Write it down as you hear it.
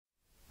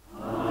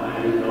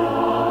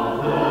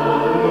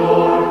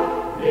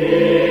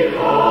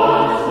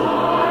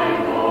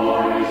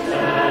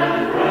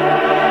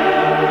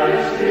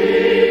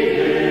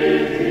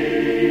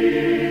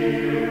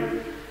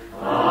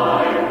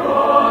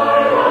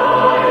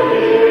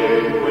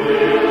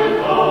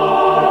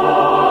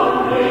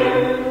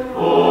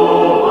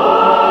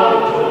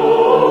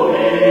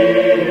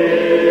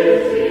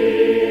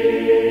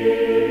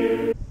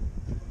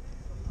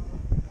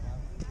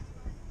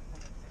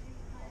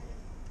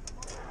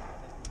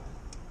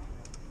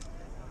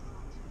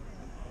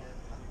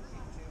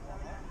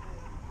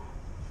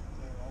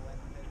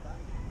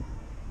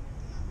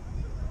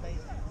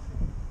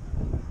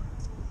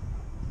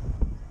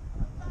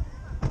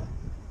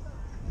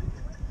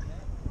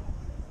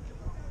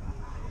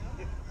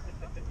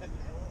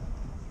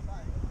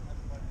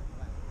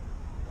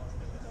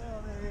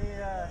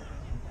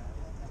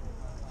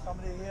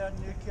here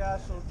in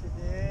Newcastle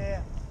today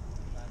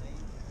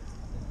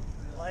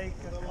like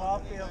a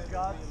copy of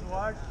God's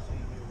Word,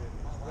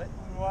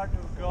 written Word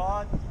of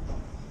God,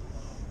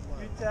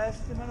 New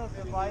Testament of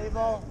the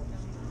Bible,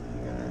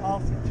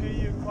 offered to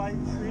you quite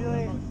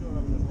freely,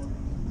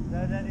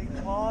 without any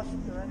cost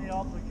or any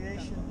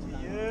obligation to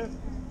you.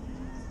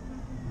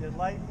 If you'd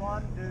like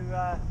one,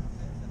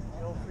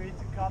 feel free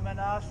to come and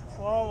ask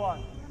for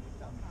one.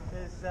 It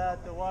is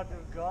the Word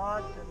of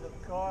God, and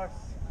of course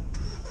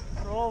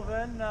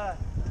proven,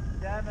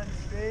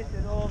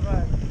 demonstrated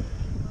over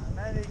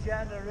many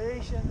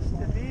generations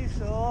to be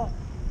so.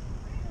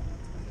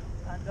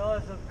 And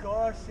those, of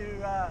course,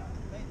 who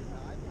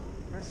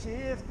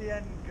receive the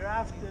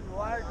engrafted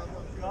Word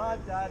of God,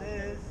 that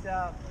is,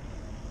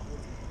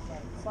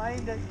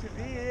 find it to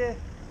be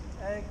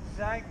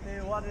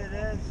exactly what it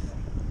is,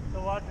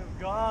 the Word of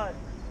God,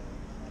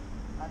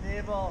 and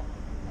able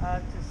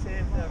to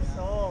save their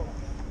souls.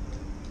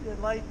 If you'd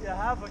like to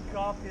have a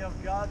copy of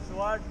God's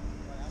Word,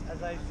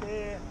 as I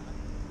say,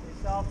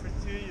 it's offered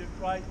to you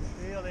quite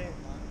freely.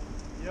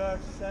 Yours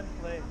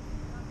simply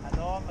and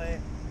only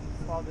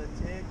for the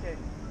taking.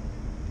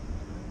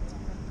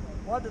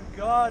 Word of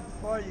God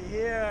for you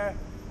here,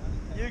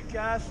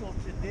 Newcastle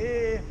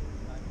today,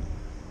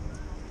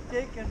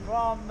 taken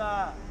from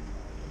the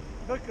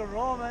book of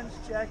Romans.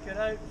 Check it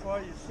out for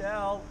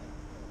yourself.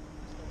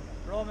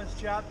 Romans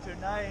chapter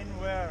 9,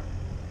 where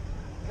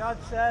God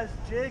says,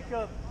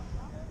 Jacob,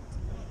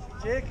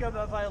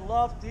 have I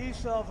loved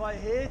Esau, have I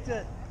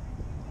hated?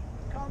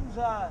 Comes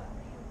a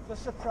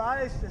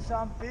surprise to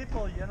some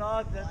people,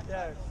 that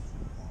there's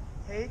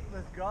hate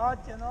with God,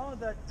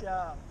 that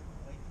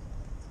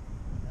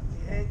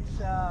he hates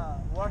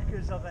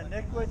workers of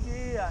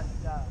iniquity, and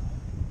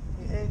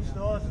he hates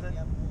those that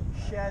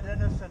shed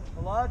innocent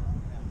blood.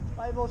 The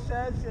Bible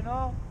says,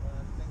 no,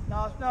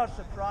 it's not a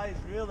surprise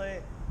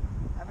really.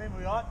 I mean,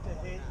 we ought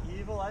to hate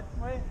evil,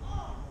 oughtn't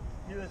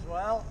we? You as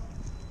well.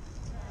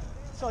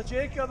 So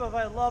Jacob, have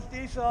I loved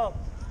Esau,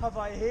 have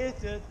I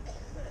hated?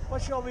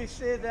 What shall we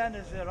say then?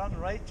 Is there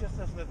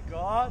unrighteousness with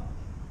God?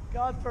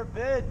 God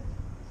forbid.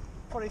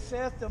 For he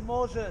saith to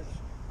Moses,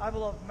 I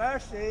will have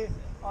mercy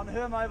on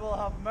whom I will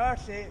have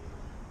mercy,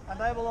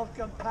 and I will have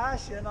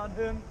compassion on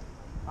whom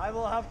I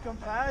will have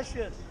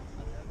compassion.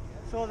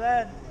 So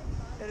then,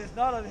 it is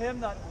not of him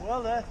that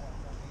willeth,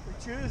 who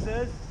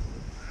chooses,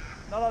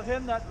 not of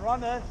him that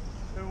runneth,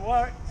 who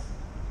works,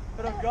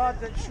 but of God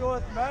that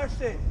showeth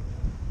mercy.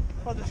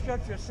 For the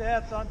scripture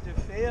saith unto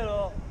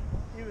Pharaoh,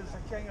 he was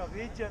the king of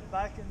Egypt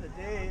back in the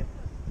day,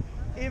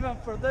 even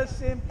for this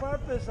same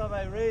purpose have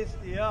I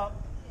raised thee up,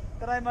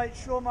 that I might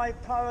show my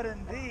power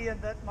in thee, and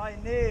that my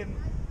name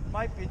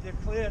might be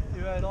declared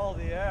throughout all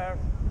the earth.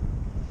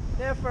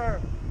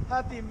 Therefore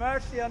hath he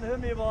mercy on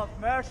whom he will have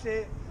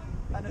mercy,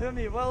 and whom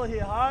he will he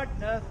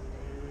hardeneth.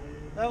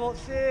 Thou wilt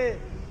say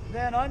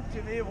then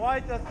unto me, why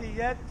doth he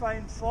yet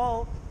find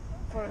fault?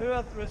 For who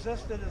hath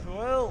resisted his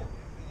will?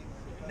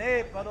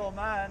 Nay, but, O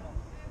man,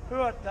 who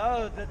art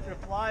thou that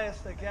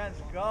repliest against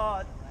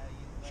God?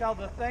 Shall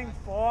the thing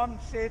formed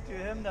say to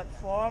him that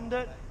formed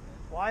it,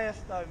 why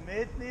hast thou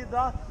made me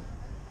thus?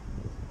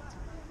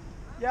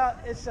 Yeah,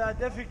 it's a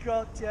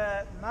difficult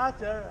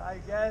matter, I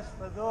guess,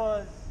 for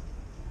those,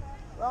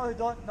 who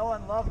don't know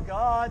and love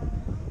God,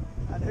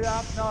 and who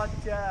have not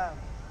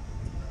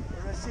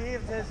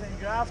received his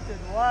engrafted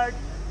Word,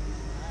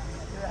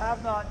 who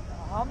have not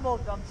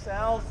humbled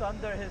themselves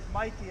under his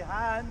mighty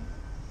hand,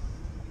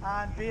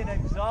 and being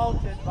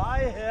exalted by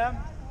him.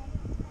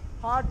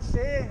 Hard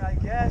saying, I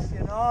guess,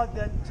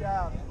 that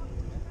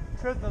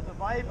truth of the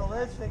Bible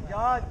is that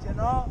God,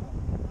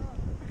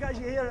 because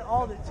you hear it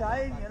all the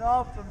time,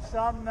 from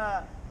some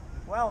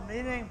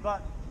well-meaning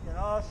but,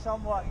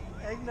 somewhat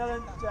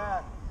ignorant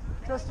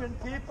Christian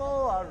people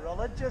or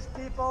religious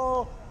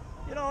people,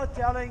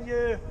 telling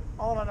you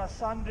all on a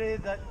Sunday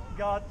that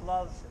God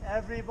loves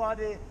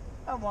everybody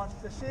and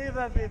wants to save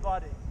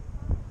everybody.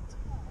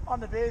 On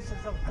the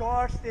basis, of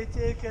course, they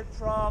take it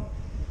from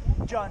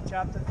John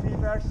chapter 3,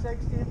 verse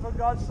 16, for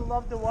God so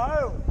loved the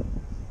world.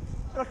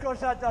 But of course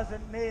that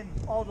doesn't mean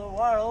all the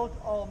world,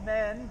 all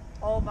men,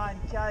 all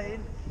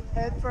mankind,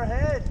 head for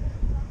head.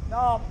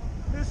 No,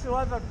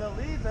 whosoever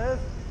believeth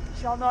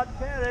shall not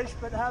perish,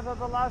 but have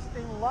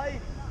everlasting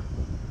life.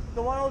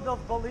 The world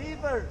of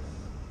believers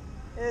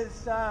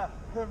is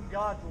whom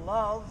God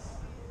loves.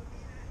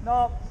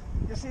 No,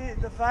 you see,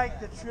 the fact,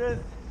 the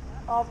truth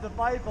of the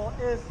Bible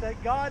is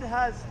that God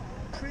has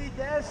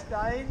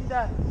predestined,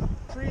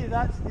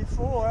 that's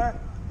before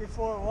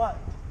what?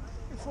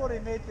 Before he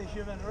made the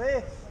human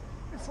race,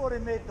 before he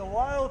made the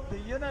world, the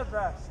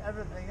universe,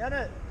 everything in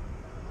it.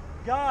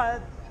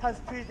 God has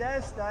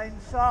predestined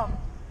some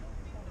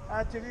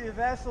to be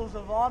vessels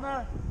of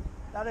honor,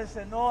 that is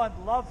to know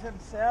and love him,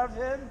 serve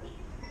him,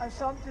 and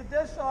some to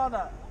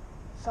dishonor,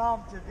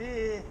 some to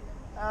be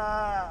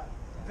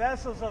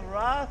vessels of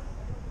wrath,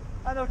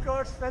 and of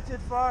course fitted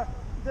for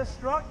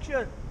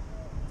destruction.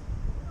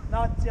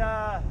 Not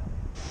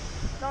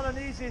an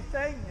easy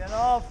thing,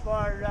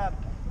 for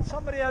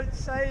somebody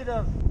outside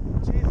of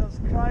Jesus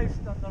Christ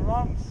on the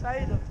wrong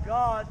side of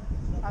God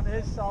and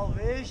his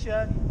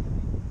salvation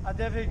a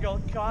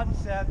difficult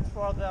concept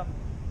for them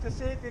to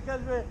see,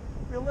 because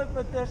we live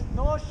with this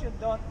notion,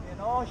 don't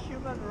we,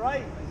 human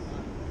rights.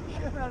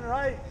 Human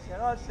rights,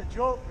 it's a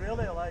joke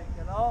really,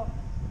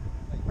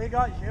 we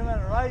got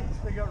human rights,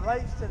 we got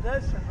rights to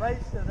this and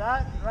rights to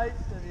that and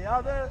rights to the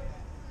other.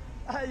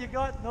 You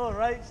got no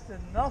rights to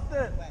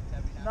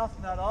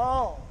nothing at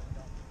all.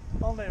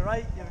 Only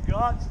right you've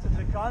got to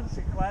the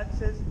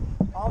consequences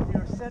of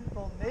your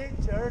sinful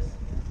natures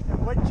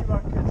in which you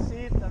are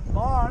conceived and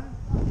born,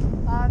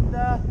 and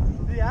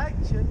the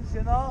actions,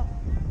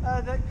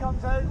 that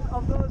comes out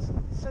of those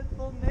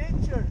sinful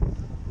natures.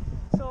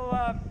 So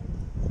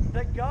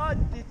that God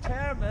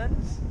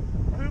determines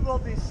who will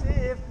be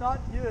saved, not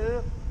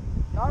you,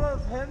 not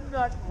of him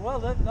that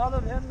willeth, not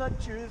of him that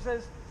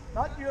chooses,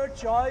 not your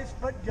choice,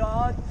 but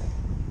God's,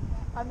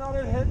 and not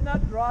of him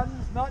that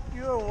runs, not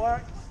your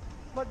works,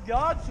 but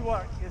God's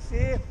work. You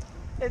see,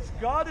 it's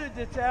God who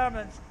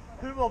determines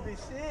who will be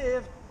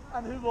saved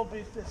and who will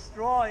be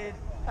destroyed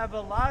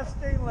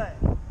everlastingly.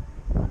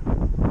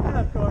 And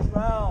of course,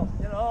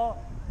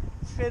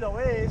 straight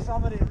away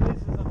somebody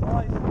raises a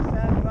voice and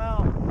says,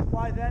 well,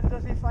 why then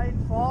does he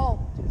find fault?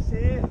 You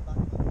see,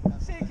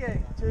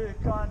 seeking to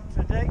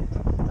contradict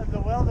the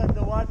will and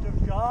the word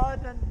of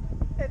God, and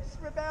it's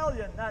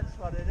rebellion, that's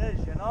what it is,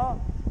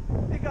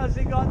 because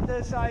he got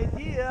this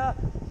idea,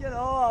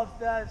 of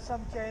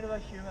some kind of a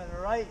human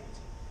right,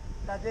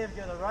 that they've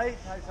got a right,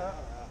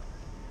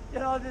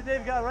 that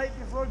they've got a right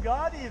before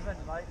God even,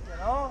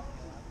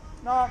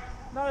 No,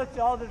 not at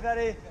all. The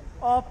very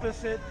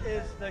opposite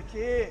is the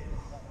case.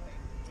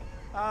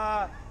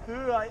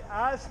 Who, I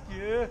ask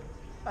you,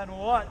 and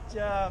what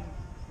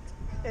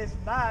is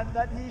man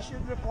that he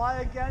should reply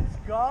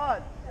against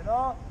God?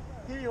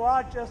 Here you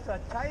are, just a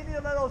tiny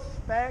little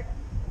speck.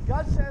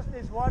 God says in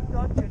his word,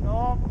 don't you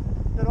know,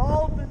 that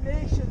all the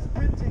nations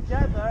put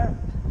together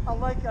are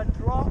like a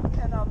drop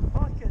in a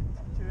bucket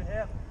to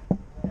him.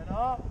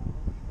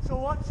 So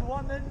what's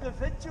one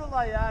individual,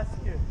 I ask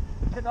you,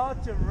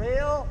 to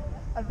rail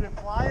and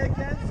reply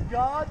against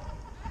God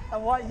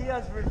and what he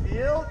has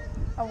revealed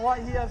and what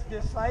he has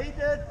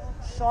decided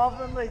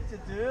sovereignly to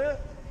do?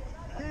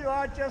 You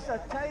are just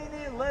a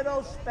tiny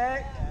little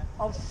speck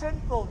of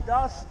sinful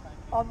dust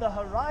on the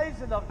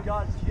horizon of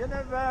God's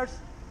universe,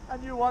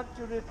 and you want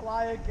to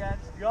reply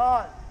against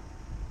God.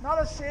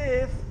 Not a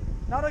safe,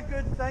 not a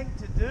good thing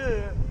to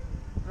do,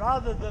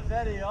 rather the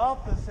very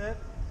opposite.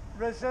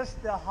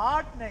 Resist the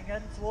hardening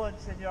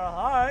influence in your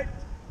heart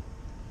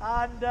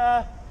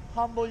and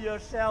humble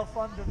yourself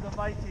under the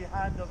mighty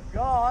hand of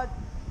God,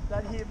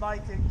 that he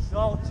might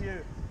exalt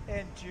you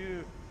in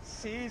due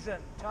season,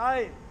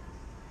 time.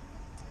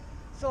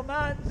 So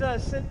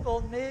man's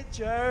sinful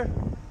nature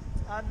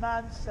and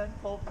man's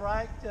sinful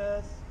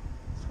practice,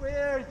 it's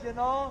where, it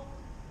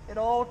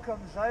all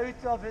comes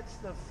out of. It's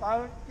the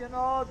fount,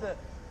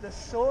 the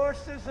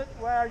source, as it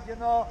were,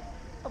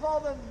 of all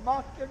the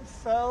muck and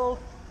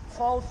filth,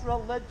 false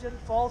religion,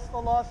 false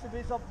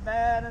philosophies of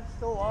men, and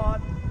so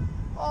on.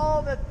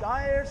 All the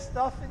dire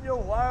stuff in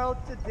your world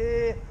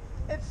today,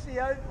 it's the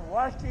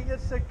outworking,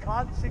 it's the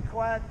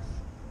consequence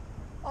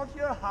of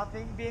your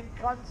having been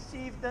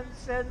conceived in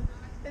sin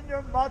in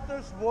your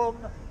mother's womb,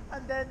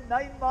 and then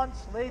 9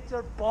 months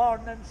later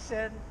born in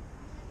sin,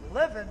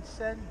 live in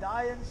sin,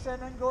 die in sin,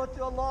 and go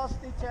to a lost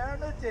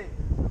eternity.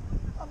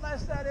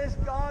 Unless that is,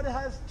 God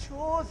has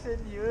chosen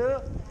you,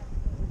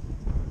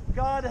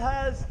 God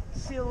has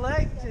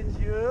selected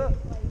you,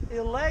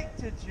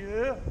 elected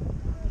you,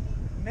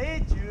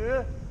 made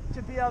you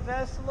to be a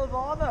vessel of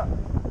honor.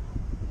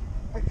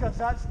 Because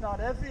that's not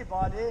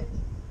everybody.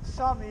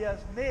 Some he has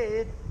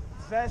made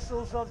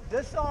vessels of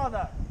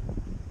dishonor,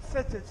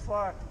 fitted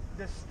for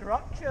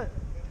destruction,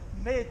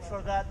 made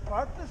for that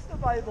purpose, the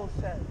Bible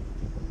says.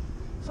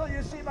 So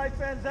you see, my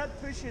friends, that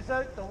pushes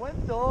out the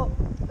window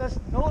this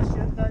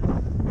notion that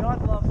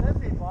God loves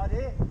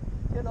everybody,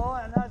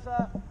 and has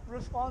a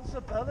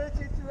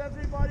responsibility to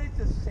everybody,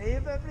 to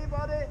save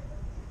everybody.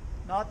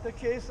 Not the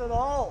case at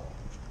all.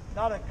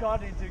 Not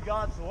according to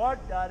God's word,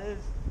 that is,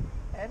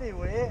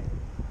 anyway.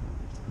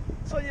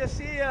 So you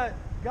see,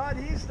 God,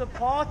 he's the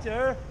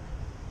potter,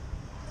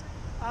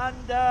 and,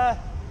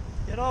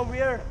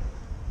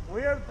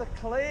 we're the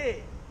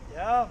clay,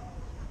 yeah?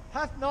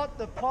 Hath not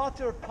the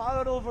potter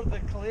power over the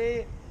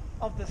clay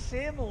of the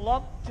same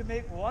lump to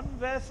make one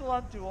vessel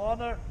unto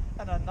honor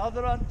and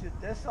another unto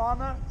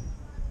dishonor?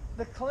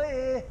 The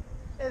clay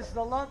is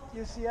the lump,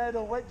 you see, out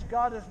of which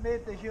God has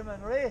made the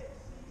human race.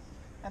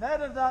 And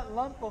out of that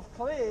lump of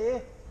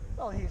clay,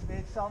 well, he's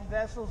made some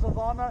vessels of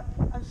honor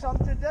and some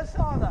to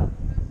dishonor.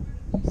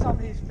 Some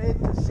he's made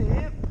to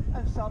save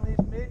and some he's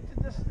made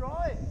to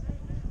destroy.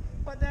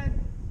 But then,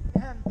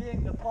 him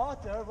being the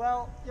potter,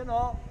 well,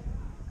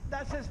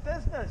 that's his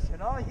business,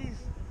 He's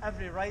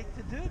every right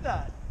to do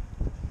that.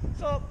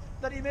 So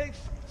that he makes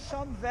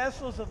some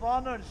vessels of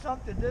honor and some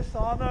to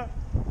dishonor.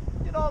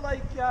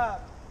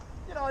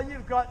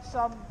 You've got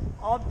some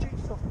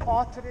objects of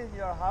pottery in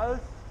your house,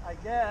 I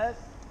guess.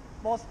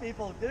 Most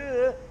people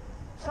do.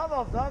 Some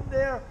of them,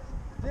 they're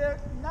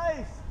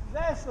nice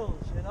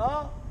vessels, you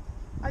know,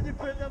 and you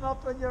put them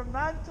up on your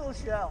mantel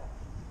shelf.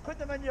 Put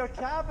them in your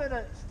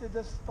cabinets to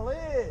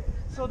display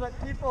so that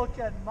people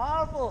can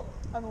marvel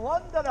and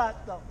wonder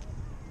at them.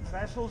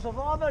 Vessels of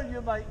honor,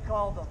 you might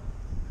call them.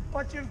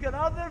 But you've got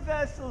other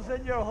vessels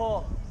in your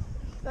home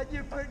that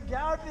you put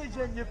garbage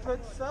in, you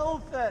put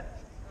filth in,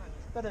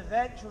 that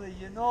eventually,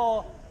 you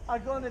know, are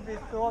going to be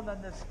thrown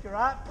in the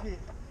scrap heap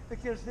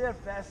because they're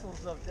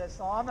vessels of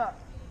dishonor.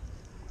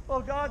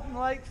 Well, God, in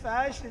like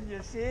fashion,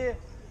 you see,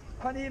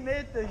 when he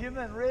made the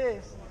human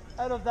race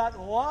out of that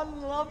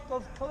one lump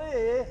of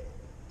clay,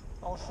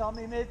 well, some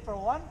he made for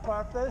one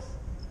purpose,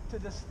 to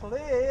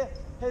display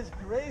his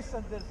grace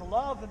and his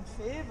love and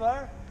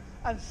favor,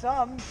 and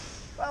some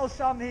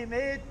he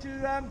made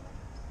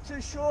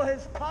to show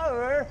his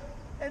power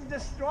in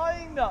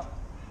destroying them.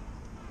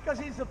 Because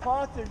he's the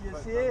potter, you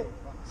see.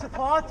 It's the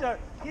potter.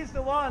 He's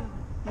the one,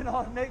 you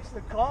know, who makes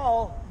the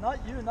call,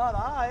 not you, not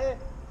I.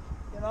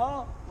 You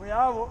know, we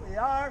are what we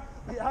are.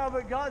 We are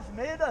what God's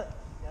made us,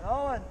 you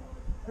know, and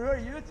who are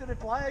you to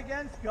reply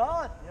against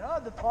God? You know,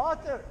 the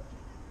potter.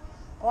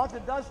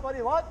 Potter does what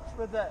he wants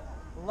with the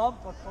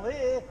lump of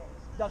clay,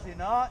 does he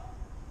not?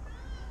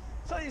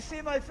 So you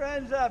see, my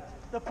friends,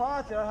 the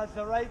potter has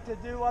the right to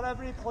do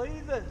whatever he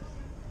pleases.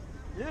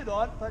 You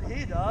don't, but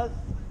he does.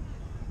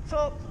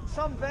 So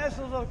some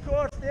vessels, of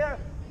course, they're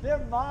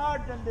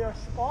marred and they're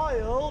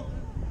spoiled,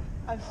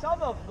 and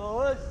some of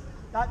those,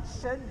 that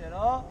sin, you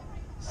know,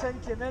 sin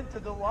came into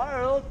the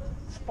world,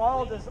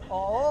 spoiled us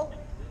all,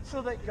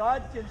 so that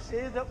God can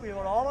say that we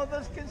were all of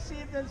us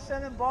conceived in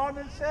sin and born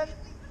in sin,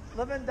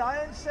 live and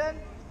die in sin,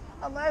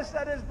 unless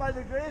that is by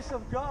the grace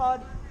of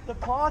God, the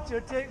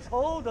potter takes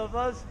hold of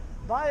us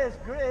by his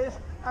grace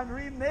and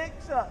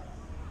remakes us.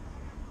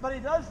 But he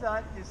does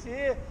that, you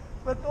see,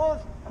 with those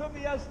whom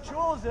he has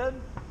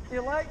chosen,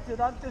 elected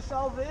unto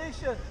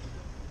salvation.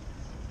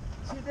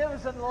 See, there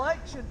was an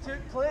election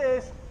took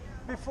place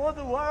before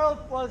the world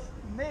was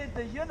made,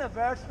 the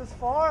universe was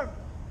formed.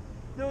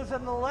 There was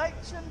an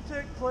election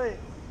took place.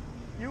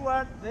 You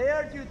weren't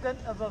there, you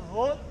didn't have a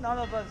vote, none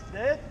of us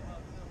did.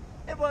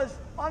 It was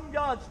on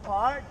God's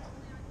part,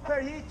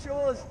 where he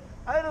chose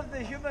out of the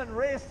human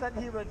race that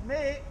he would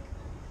make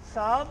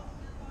some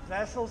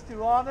vessels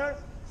to honor,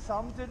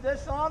 some to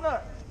dishonor.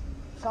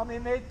 Some he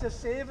made to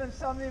save and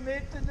some he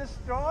made to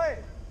destroy.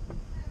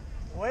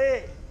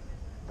 Way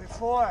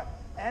before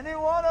any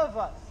one of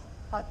us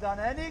had done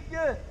any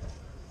good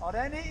or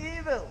any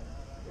evil,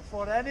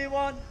 before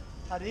anyone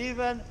had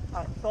even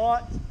a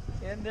thought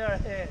in their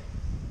head.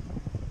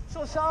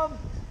 So some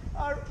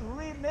are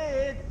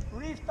remade,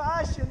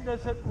 refashioned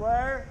as it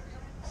were,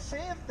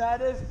 saved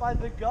that is by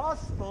the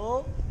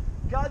gospel,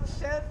 God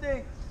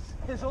sending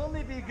his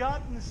only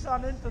begotten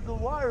Son into the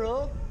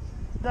world,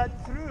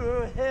 that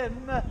through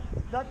him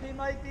that they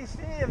might be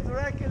saved,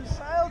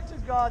 reconciled to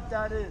God,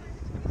 that is,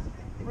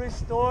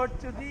 restored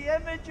to the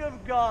image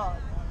of God,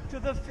 to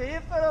the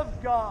favor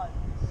of God,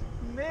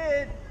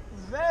 made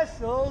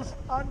vessels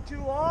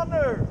unto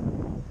honor,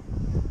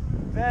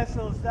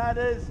 vessels, that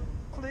is,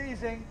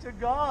 pleasing to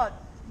God,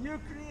 new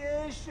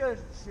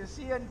creations, you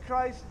see, in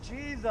Christ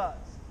Jesus,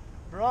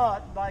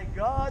 brought by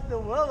God, the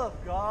will of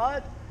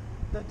God,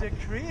 the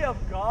decree of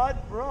God,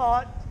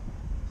 brought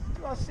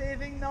to a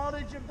saving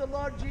knowledge of the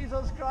Lord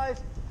Jesus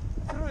Christ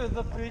through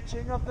the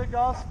preaching of the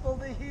gospel,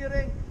 the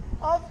hearing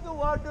of the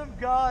word of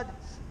God,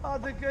 or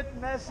the good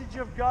message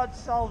of God's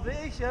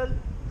salvation,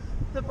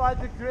 that by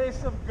the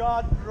grace of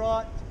God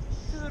brought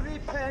to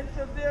repent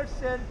of their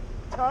sin,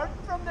 turn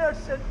from their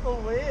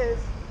sinful ways,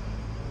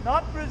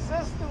 not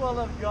resist the will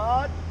of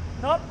God,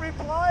 not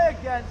reply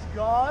against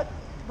God,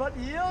 but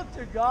yield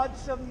to God,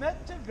 submit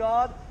to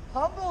God,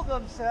 humble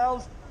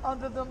themselves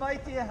under the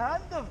mighty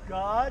hand of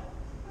God,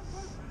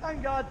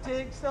 and God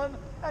takes them,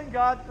 and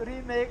God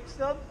remakes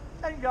them,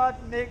 and God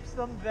makes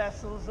them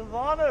vessels of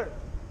honor.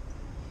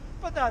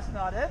 But that's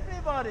not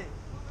everybody.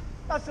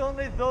 That's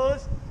only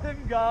those whom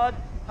God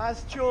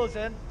has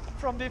chosen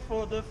from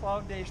before the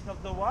foundation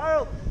of the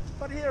world.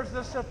 But here's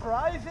the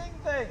surprising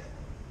thing.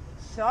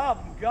 Some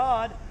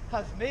God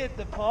has made,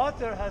 the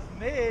potter has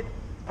made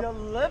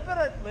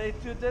deliberately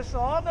to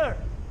dishonor.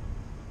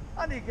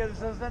 And he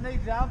gives us an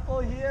example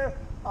here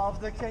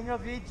of the king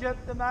of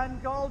Egypt, the man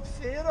called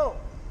Pharaoh.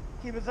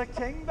 He was a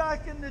king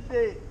back in the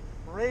day,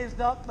 raised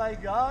up by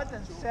God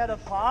and set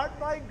apart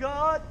by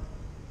God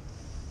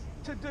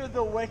to do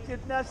the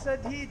wickedness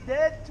that he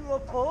did to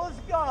oppose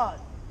God.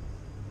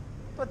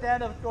 But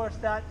then, of course,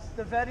 that's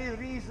the very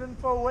reason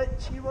for which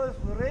he was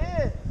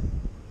raised.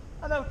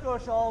 And, of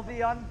course, all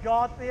the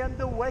ungodly and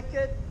the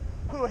wicked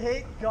who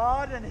hate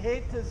God and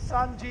hate his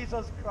Son,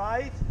 Jesus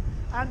Christ,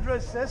 and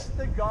resist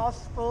the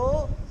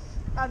gospel,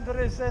 and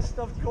resist,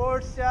 of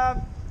course,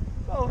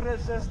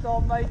 resist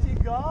Almighty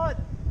God.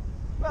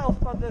 Well,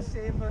 for the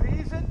same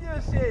reason,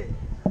 you see.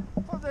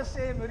 For the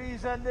same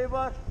reason they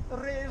were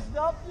raised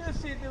up, you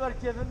see. They were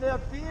given their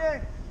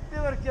being. They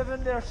were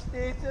given their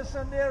status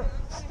and their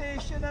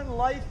station in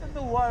life in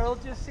the world,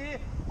 you see.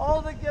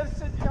 All the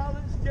gifts and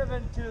talents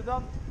given to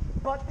them.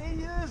 But they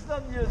used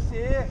them, you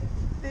see,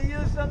 They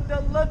use them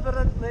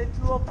deliberately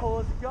to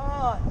oppose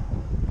God.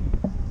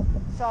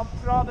 Some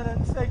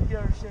prominent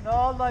figures,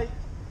 like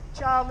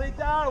Charlie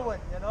Darwin,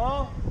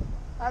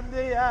 and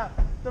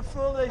the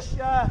foolish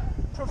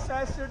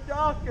Professor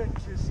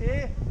Dawkins, you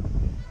see.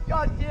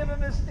 God gave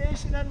him a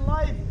station in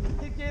life.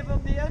 He gave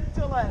him the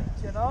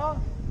intellect,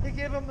 He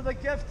gave him the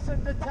gifts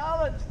and the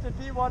talents to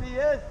be what he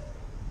is.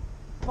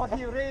 But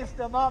he raised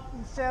him up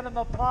and set him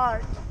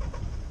apart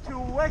to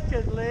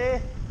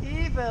wickedly,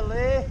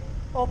 evilly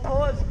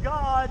oppose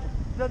God,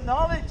 the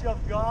knowledge of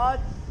God,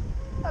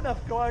 and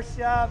of course,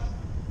 to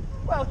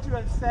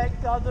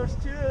infect others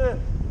too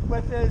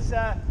with his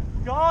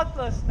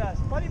godlessness.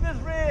 But he was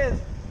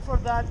raised for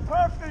that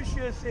purpose,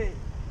 you see.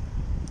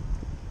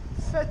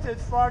 Fitted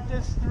for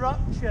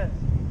destruction.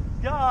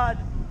 God,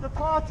 the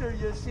potter,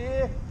 you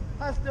see,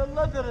 has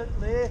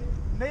deliberately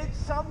made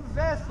some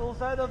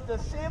vessels out of the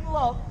same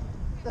lump,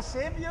 the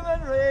same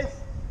human race.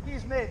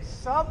 He's made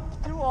some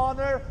to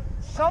honor,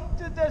 some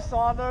to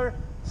dishonor,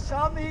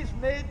 some he's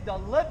made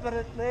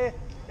deliberately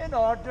in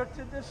order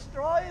to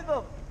destroy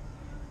them.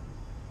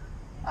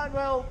 And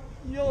well,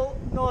 you'll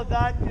know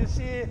that, you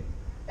see,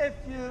 if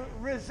you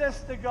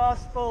resist the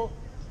gospel,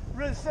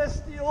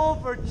 resist the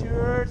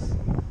overtures,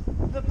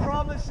 the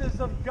promises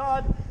of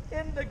God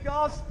in the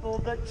gospel,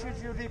 that should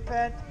you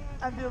repent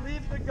and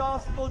believe the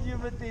gospel, you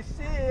would be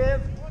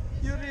saved.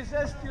 You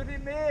resist, you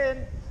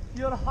remain,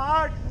 you're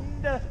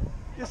hardened.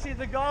 You see,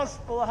 the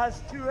gospel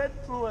has two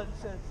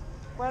influences.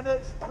 When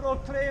it's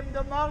proclaimed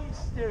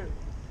amongst you,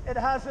 it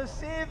has a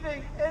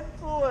saving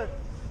influence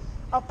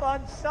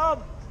upon some,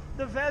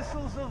 the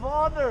vessels of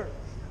honor,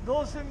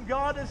 those whom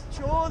God has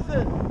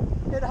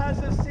chosen. It has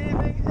a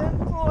saving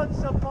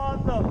influence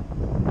upon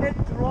them. It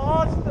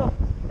draws them,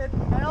 it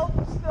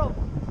melts them,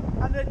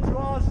 and it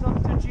draws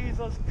them to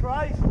Jesus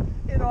Christ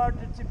in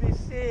order to be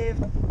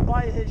saved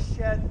by his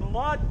shed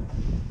blood.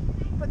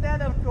 But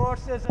then, of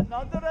course, there's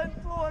another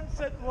influence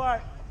at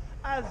work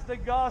as the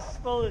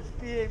gospel is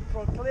being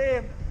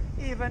proclaimed,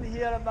 even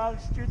here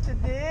amongst you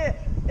today.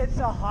 It's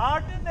a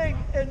hardening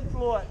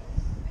influence,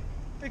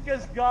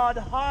 because God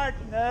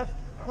hardeneth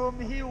whom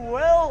he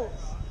wills,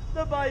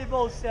 the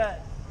Bible says.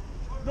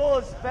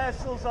 Those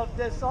vessels of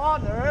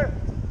dishonor,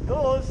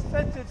 those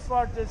fitted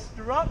for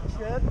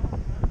destruction,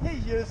 he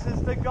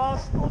uses the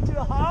gospel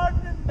to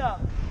harden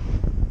them.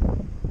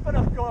 But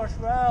of course,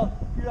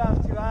 you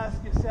have to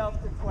ask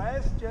yourself the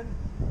question,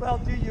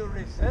 do you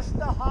resist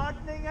the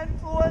hardening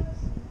influence?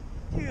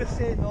 Do you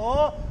say,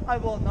 no, I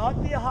will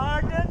not be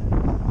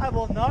hardened, I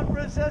will not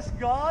resist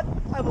God,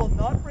 I will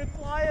not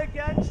reply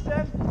against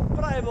him,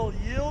 but I will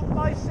yield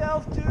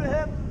myself to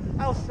him,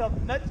 I'll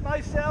submit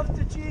myself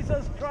to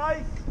Jesus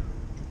Christ?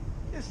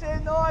 You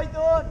say, no, I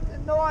don't,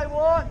 and no, I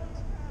won't.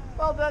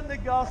 Well, then the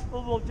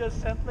gospel will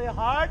just simply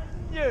harden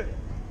you.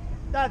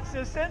 That's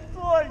its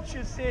influence,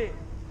 you see,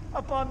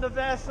 upon the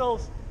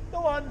vessels,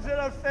 the ones that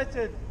are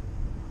fitted,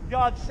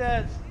 God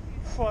says,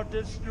 for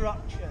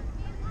destruction.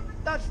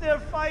 That's their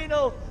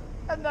final,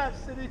 and that's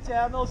their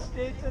eternal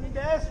state and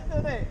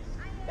destiny.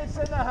 It's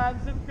in the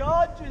hands of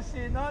God, you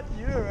see, not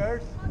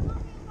yours.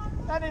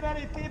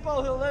 Many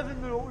people who live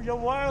in your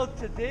world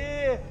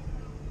today,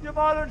 your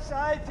modern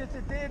society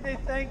today, they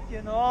think,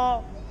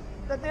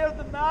 that they're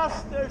the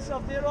masters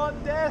of their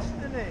own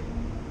destiny.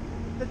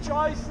 The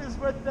choice is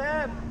with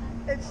them.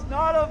 It's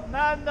not of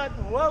man that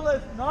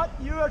willeth, not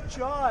your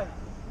choice.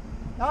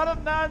 Not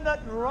of man that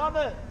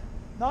runneth,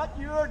 not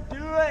your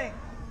doing.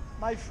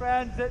 My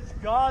friends, it's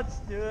God's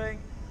doing.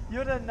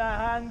 You're in the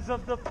hands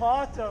of the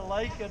potter,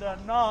 like it or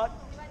not,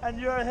 and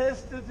you're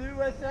his to do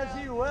with as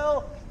he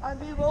will,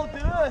 and he will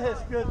do his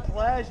good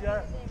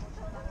pleasure,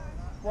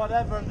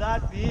 whatever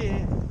that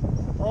be.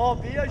 Oh,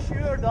 be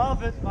assured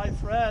of it, my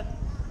friend.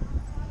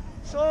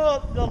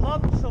 So the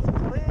lumps of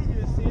clay,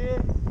 you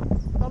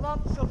see, the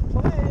lumps of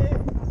clay,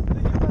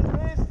 the human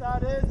race,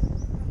 that is,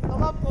 the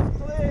lump of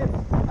clay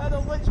out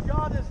of which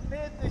God has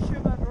made the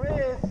human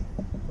race,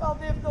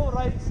 they have no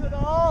rights at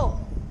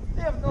all.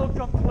 They have no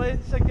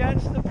complaints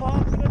against the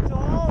potter at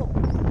all.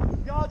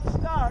 God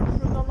starts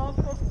with a lump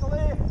of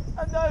clay,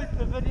 and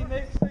out of it he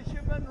makes the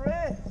human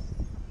race.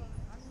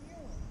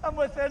 And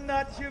within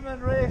that human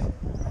race,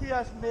 he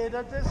has made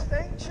a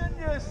distinction,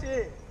 you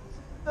see.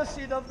 The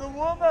seed of the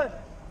woman,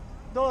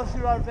 those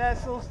who are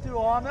vessels to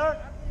honor,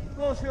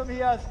 those whom he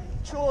has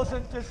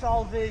chosen to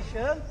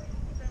salvation.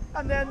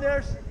 And then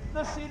there's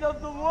the seed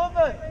of the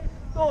woman,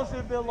 those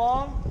who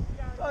belong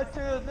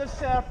to the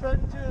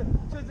serpent,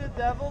 to the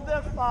devil.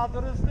 Their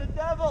father is the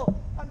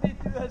devil, and they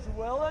do his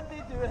will and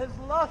they do his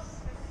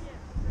lust.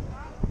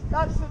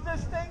 That's the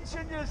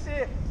distinction, you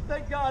see,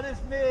 that God has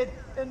made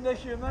in the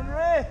human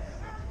race.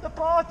 The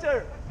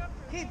potter,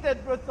 he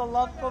did with the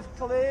lump of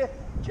clay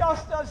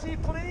just as he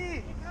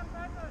pleased.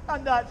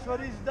 And that's what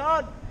he's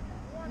done.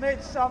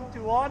 Made some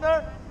to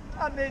honor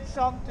and made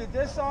some to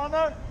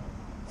dishonor,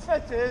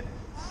 fitted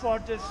for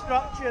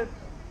destruction.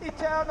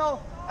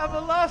 Eternal,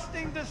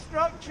 everlasting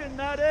destruction,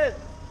 that is.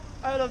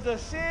 Out of the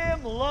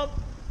same lump,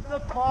 the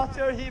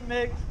potter, he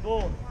makes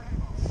both.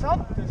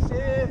 Some to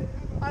save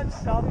and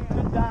some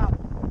to damn.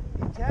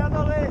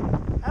 eternally,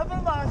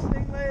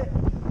 everlastingly,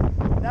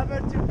 never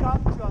to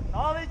come to a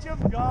knowledge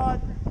of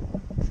God,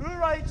 true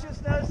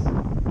righteousness,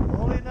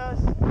 holiness,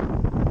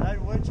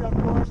 without which, of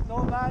course,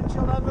 no man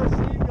shall ever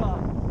see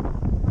God.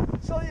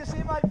 So you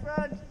see, my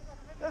friends,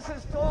 this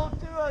is told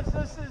to us.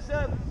 This is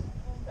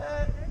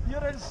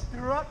your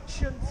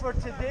instruction for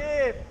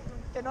today,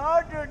 in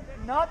order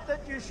not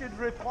that you should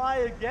reply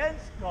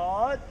against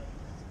God,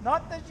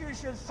 not that you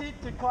should seek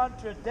to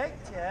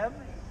contradict him,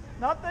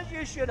 not that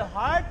you should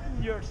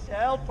harden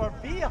yourself or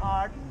be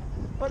hardened,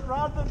 but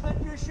rather that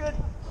you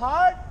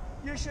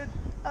should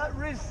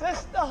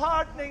resist the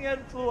hardening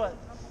influence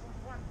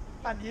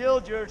and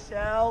yield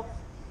yourself,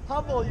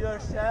 humble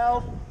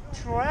yourself,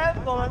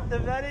 tremble at the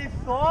very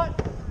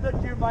thought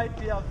that you might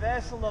be a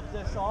vessel of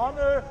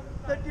dishonor,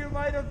 that you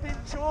might have been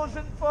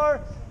chosen for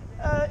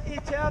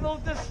eternal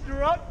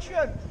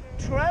destruction.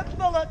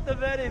 Tremble at the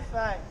very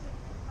fact.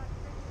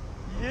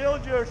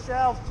 Yield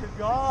yourself to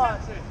God.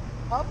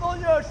 Humble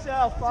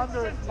yourself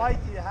under his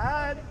mighty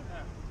hand,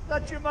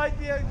 that you might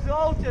be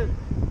exalted,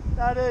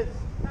 that is,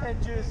 in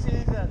due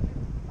season,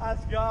 as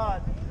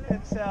God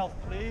himself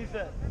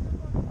pleases.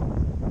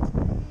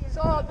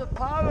 So the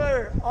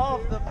power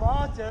of the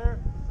potter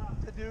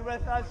to do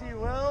with as he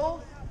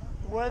wills,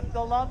 with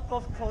the lump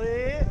of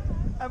clay,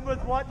 and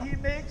with what he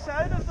makes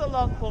out of the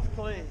lump of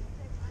clay.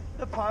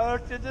 The power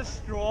to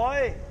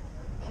destroy.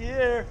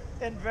 Here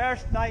in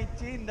verse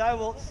 19, thou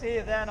wilt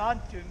say then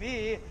unto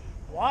me,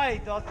 why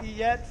doth he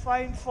yet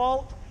find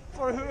fault?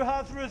 For who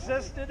hath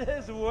resisted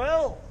his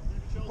will?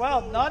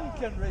 Well, none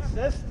can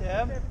resist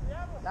him.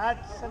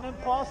 That's an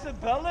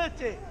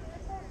impossibility.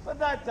 But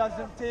that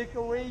doesn't take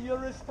away your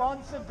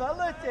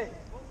responsibility,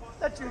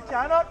 that you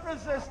cannot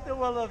resist the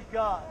will of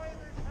God.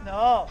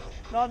 No.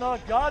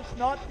 God's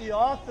not the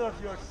author of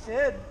your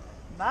sin.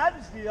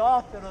 Man's the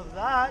author of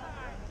that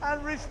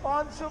and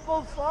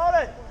responsible for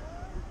it.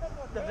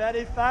 The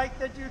very fact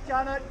that you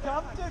cannot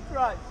come to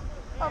Christ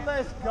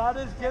unless God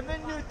has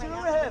given you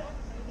to him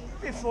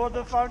before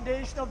the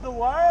foundation of the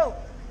world,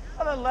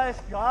 and unless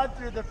God,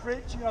 through the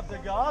preaching of the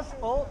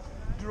gospel,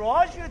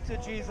 draws you to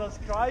Jesus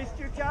Christ,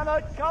 you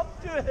cannot come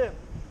to him.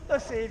 The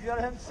Savior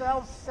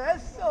himself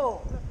says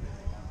so.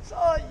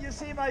 So you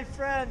see, my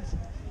friends,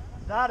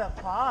 that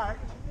apart,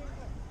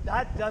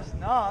 that does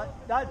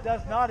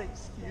not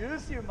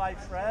excuse you, my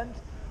friends.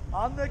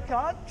 On the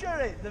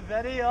contrary, the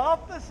very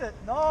opposite.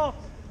 No,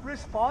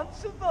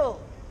 responsible.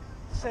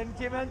 Sin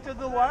came into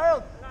the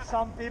world.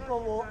 Some people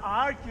will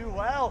argue,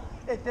 well,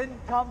 it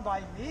didn't come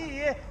by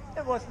me.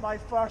 It was my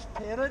first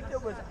parent.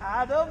 It was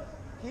Adam.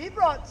 He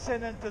brought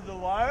sin into the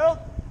world,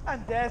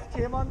 and death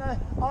came on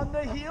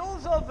the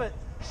heels of it.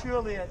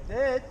 Surely it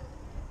did.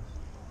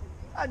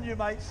 And you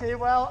might say,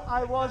 well,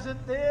 I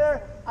wasn't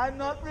there. I'm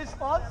not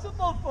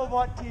responsible for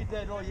what he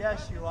did. Oh,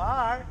 yes, you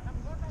are.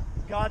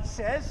 God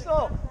says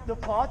so. The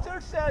potter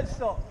says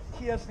so.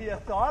 He has the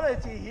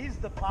authority. He's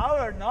the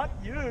power, not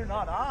you,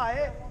 not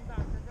I.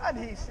 And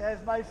he says,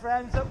 my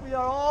friends, that we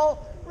are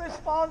all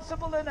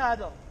responsible in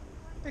Adam,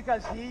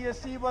 because he, you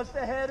see, was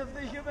the head of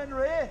the human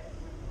race.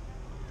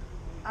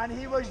 And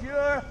he was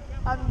your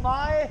and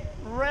my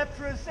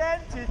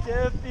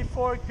representative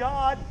before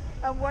God.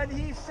 And when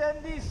he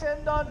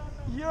sinned on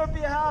your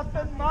behalf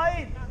and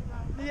mine,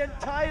 the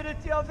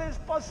entirety of his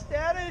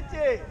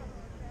posterity.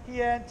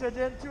 He entered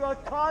into a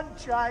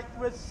contract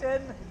with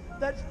sin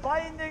that's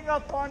binding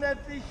upon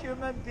every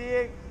human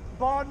being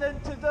born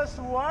into this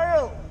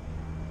world,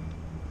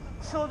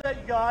 so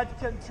that God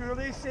can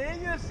truly say,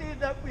 you see,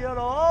 that we are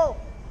all,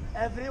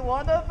 every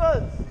one of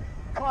us,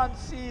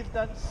 conceived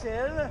in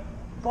sin,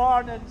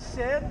 born in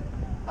sin,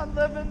 and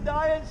live and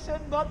die in sin,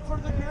 but for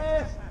the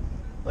grace,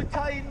 the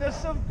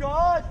kindness of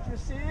God, you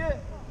see it.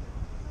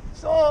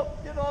 So,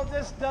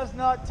 this does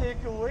not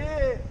take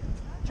away,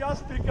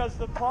 just because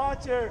the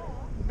potter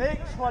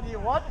makes what he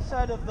wants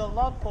out of the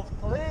lump of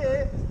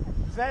clay,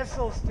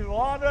 vessels to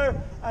honor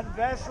and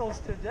vessels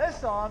to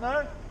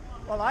dishonor.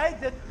 Well, I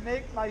didn't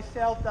make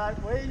myself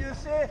that way, you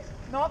say.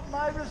 Not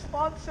my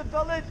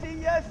responsibility.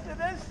 Yes, it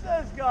is,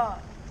 says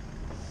God.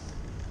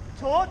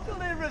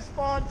 Totally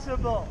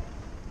responsible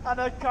and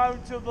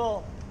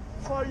accountable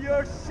for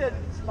your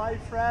sins, my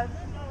friend.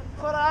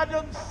 For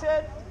Adam's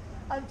sin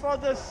and for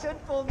the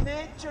sinful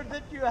nature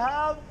that you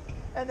have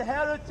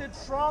inherited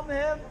from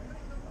him.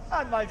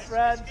 And my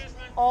friends,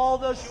 all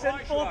the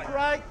sinful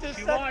practice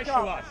that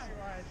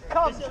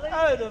comes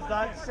out of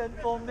that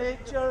sinful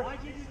nature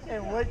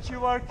in which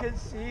you are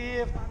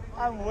conceived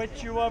and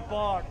which you are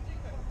born.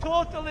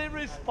 Totally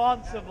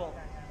responsible.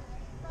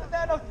 And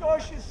then, of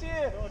course, you see,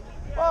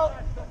 well,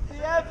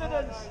 the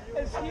evidence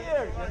is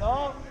here,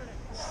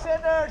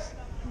 Sinners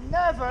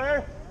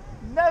never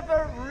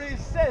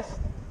resist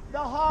the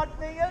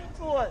hardening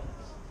influence.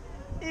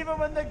 Even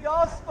when the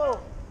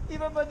gospel,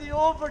 even when the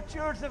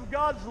overtures of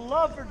God's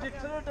love are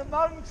declared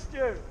amongst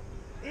you,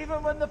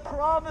 even when the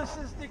promise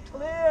is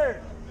declared,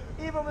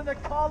 even when the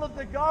call of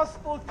the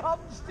gospel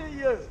comes to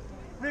you,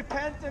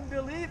 repent and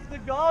believe the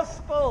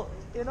gospel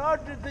in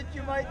order that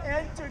you might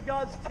enter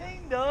God's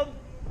kingdom,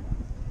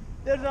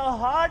 there's a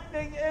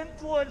hardening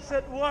influence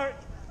at work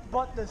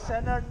but the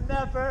sinner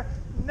never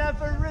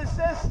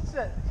resists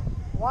it.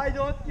 Why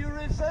don't you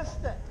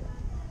resist it?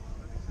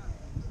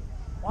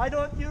 Why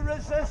don't you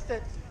resist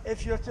it?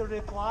 If you're to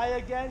reply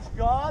against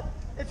God,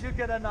 if you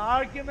get an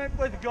argument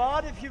with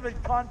God, if you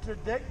would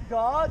contradict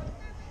God,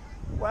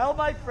 well,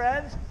 my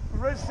friends,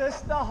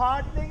 resist the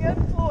hardening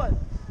influence.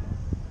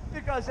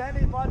 Because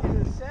anybody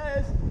who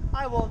says,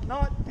 I will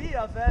not be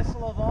a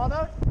vessel of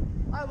honor,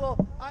 I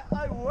will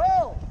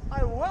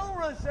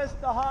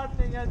resist the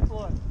hardening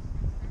influence.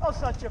 Oh,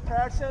 such a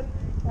person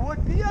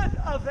would be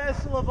a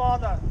vessel of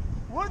honor,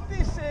 would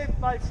be saved,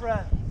 my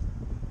friend.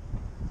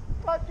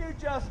 But you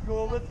just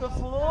go with the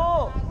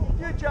flow.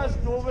 You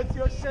just go with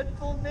your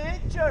sinful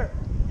nature.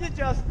 You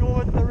just go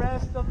with the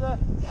rest of the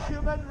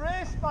human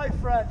race, my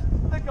friends.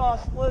 The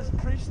gospel is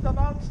preached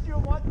amongst you.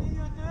 What do?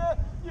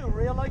 You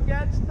rail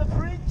against the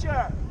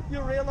preacher.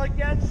 You rail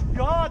against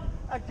God,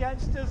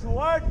 against his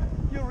word.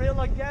 You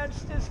rail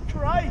against his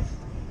Christ.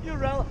 You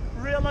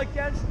rail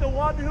against the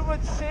one who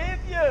would save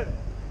you.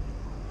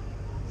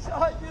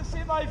 So you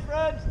see, my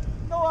friends,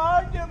 no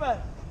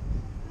argument.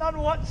 None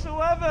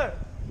whatsoever.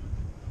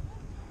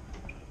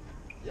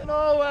 You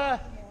know,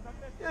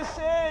 you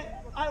say,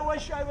 I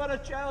wish I were a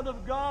child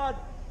of God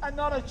and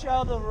not a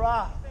child of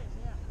wrath.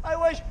 I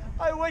wish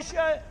I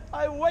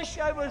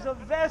was a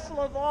vessel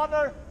of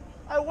honor.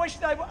 I wish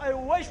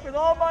with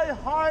all my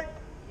heart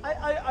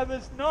I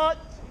was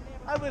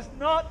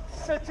not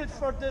fitted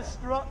for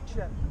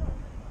destruction.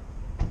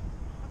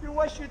 You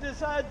wish you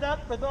desired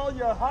that with all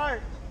your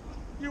heart.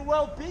 You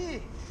will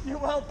be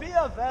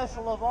a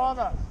vessel of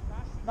honor,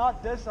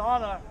 not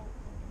dishonor.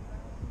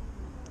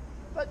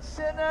 But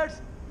sinners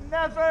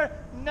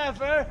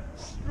never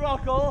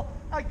struggle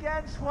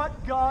against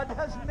what God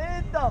has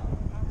made them.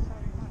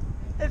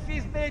 If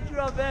he's made you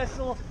a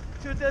vessel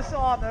to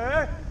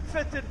dishonor,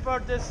 fitted for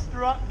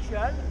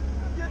destruction,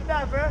 you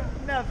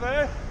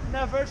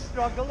never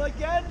struggle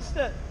against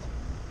it.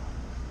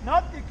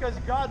 Not because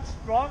God's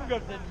stronger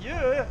than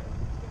you,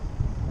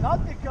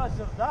 not because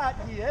of that,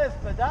 he is,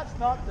 but that's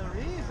not the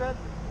reason.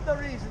 The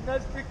reason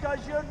is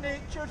because your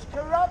nature's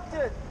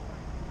corrupted.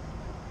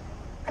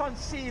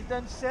 Conceived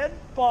in sin,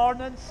 born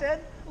in sin,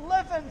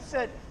 live in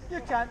sin.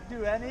 You can't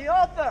do any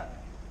other.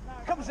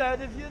 Comes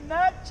out of you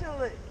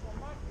naturally.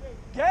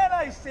 Again,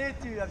 I say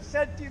to you, I've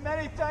said to you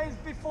many times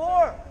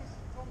before,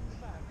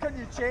 can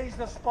you change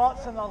the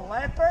spots on a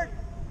leopard?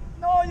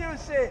 No, you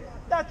say,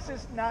 that's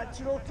its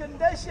natural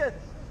condition.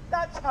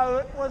 That's how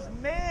it was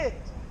made.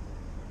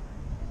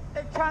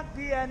 It can't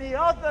be any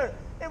other.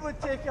 It would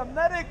take a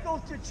miracle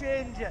to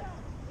change it.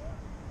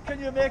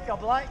 Can you make a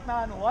black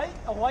man white,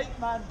 a white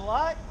man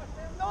black?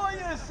 No,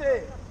 you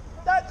say,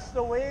 that's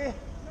the way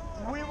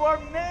we were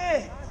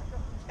made.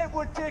 It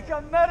would take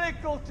a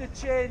miracle to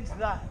change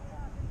that.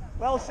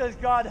 Well, says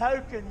God, how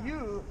can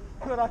you,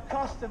 who are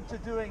accustomed to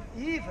doing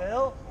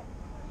evil,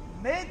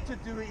 made to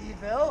do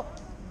evil,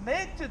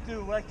 made to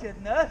do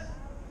wickedness,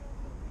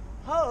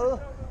 how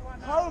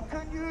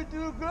can you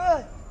do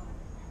good?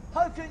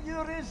 How can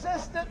you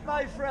resist it,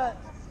 my friends?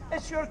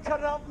 It's your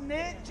corrupt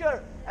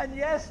nature. And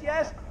yes,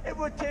 it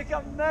would take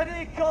a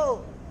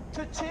miracle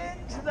to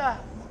change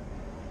that.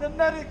 The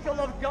miracle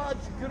of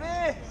God's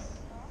grace.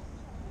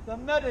 The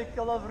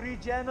miracle of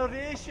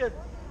regeneration.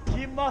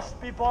 Ye must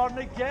be born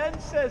again,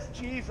 says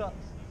Jesus.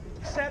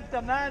 Except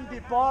a man be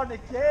born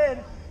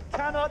again,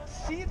 cannot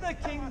see the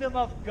kingdom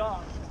of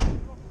God.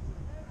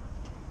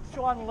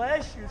 So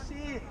unless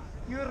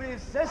you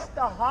resist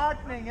the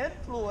hardening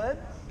influence,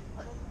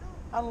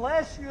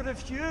 unless you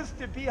refuse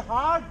to be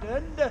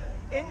hardened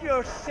in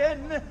your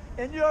sin,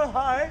 in your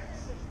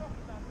hearts,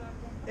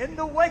 in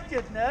the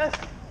wickedness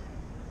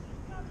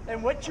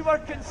in which you are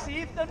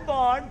conceived and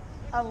born,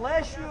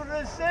 unless you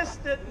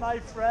resist it, my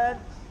friend,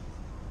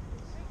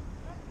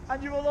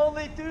 and you will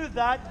only do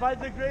that by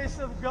the grace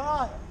of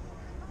God.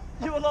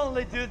 You will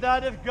only do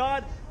that if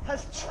God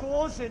has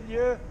chosen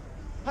you,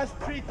 has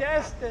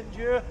predestined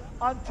you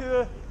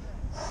unto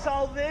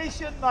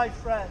salvation, my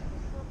friend.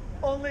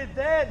 Only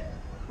then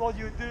will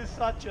you do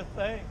such a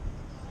thing.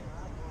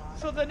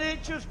 So the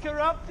nature's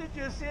corrupted,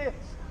 you see,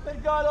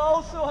 but God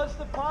also has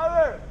the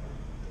power,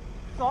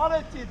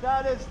 authority,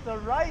 that is the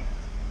right,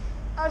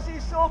 as he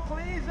so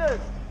pleases,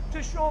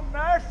 to show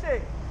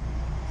mercy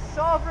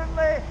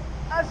sovereignly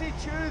as he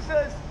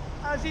chooses,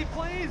 as he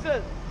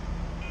pleases.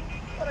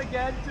 But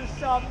again, to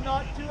some,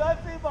 not to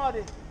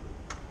everybody.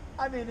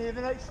 I mean,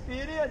 even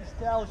experience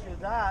tells you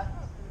that.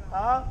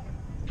 Huh?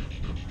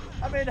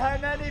 I mean, how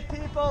many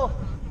people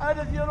out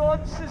of your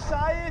own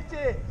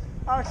society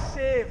are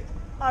saved,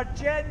 are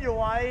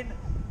genuine,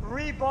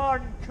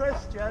 reborn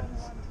Christians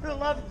who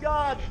love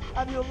God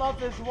and who love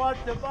his word,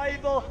 the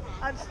Bible,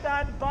 and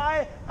stand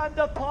by and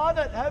upon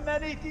it? How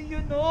many do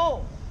you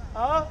know?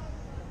 Huh?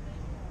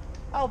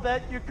 I'll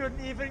bet you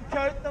couldn't even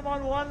count them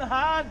on one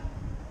hand.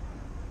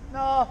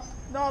 No,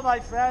 my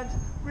friends,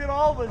 we're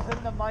always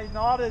in the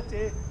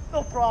minority.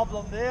 No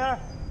problem there.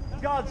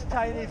 God's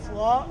tiny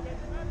flock.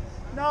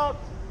 No,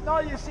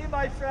 you see,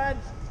 my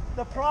friends,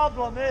 the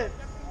problem is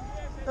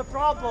the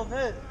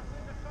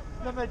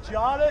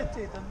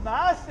majority, the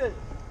masses,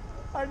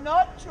 are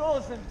not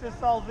chosen to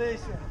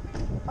salvation,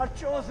 are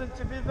chosen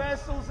to be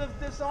vessels of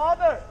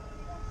dishonor.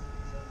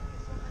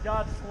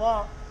 God's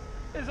flock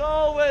is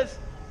always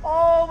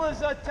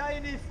a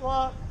tiny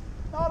flock.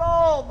 Not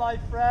all, my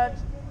friends.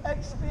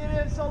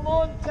 Experience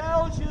alone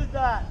tells you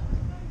that.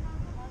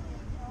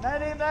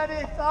 Many,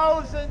 many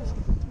thousands,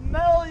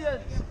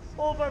 millions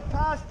over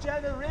past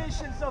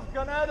generations have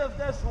gone out of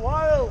this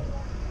world.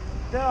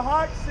 Their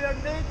hearts, their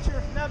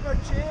natures never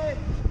changed,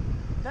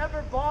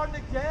 never born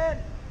again,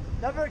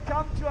 never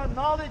come to a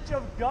knowledge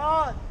of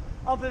God,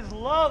 of His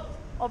love,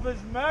 of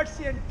His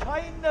mercy and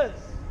kindness,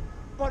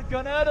 but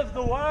gone out of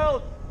the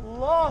world,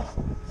 lost,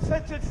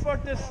 fitted for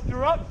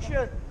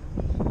destruction.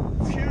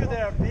 Few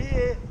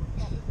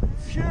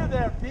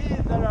there be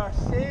that are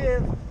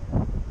saved.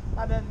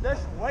 And in this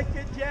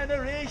wicked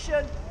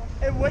generation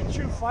in which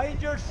you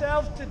find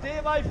yourselves today,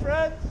 my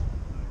friends,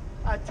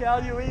 I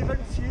tell you, even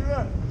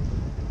fewer,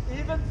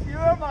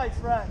 my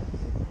friends.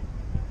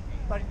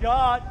 But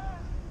God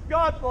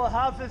will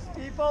have His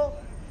people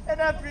in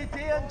every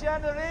day and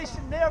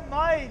generation. They're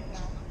mine.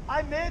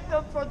 I made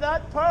them for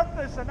that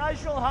purpose, and I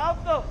shall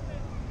have them.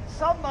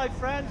 Some, my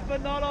friends,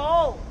 but not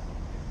all.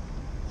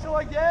 So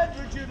again,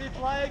 would you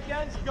reply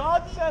against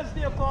God, says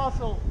the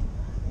apostle?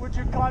 Would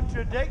you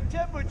contradict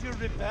Him? Would you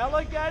rebel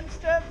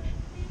against Him?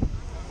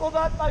 Well,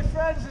 that, my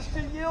friends, is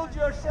to yield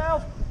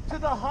yourself to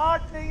the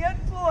hardening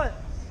influence.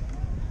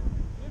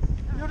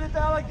 You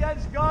rebel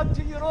against God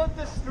to your own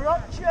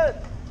destruction.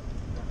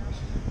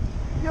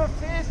 You're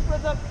faced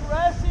with a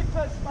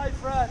precipice, my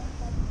friend,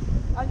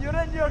 and you're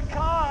in your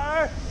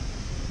car,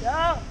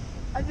 yeah,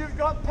 and you've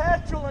got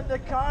petrol in the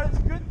car. It's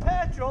good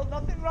petrol,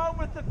 nothing wrong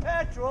with the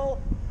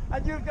petrol,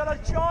 and you've got a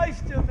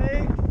choice to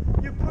make.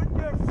 You put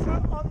your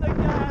foot on the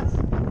gas,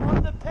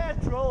 on the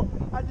petrol,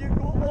 and you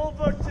go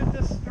over to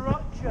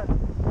destruction,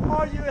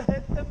 or you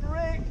hit the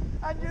brake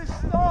and you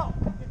stop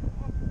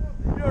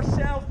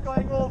yourself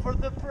going over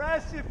the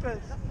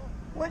precipice.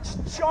 Which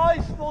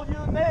choice will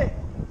you make?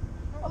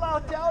 Well,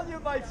 I'll tell you,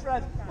 my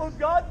friend. Well,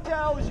 God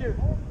tells you.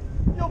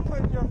 You'll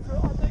put your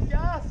foot on the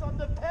gas, on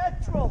the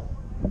petrol.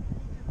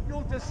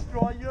 You'll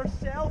destroy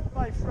yourself,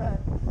 my friend.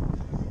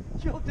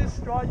 You'll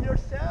destroy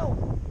yourself.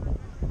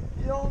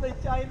 The only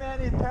time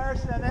any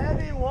person,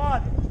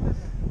 anyone,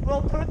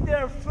 will put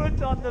their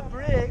foot on the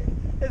brake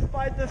is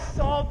by the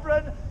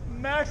sovereign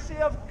mercy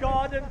of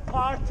God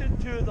imparted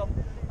to them.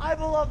 I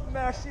will have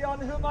mercy on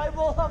whom I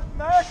will have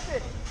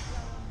mercy.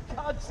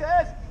 God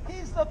says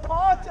He's the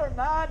potter,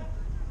 man,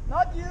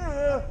 not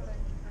you.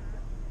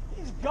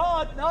 He's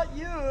God, not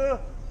you.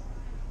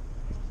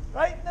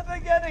 Right in the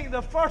beginning,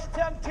 the first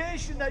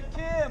temptation that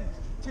came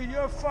to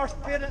your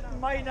first parent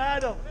and mine,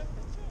 Adam,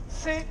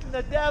 Satan,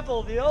 the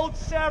devil, the old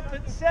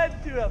serpent,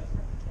 said to him,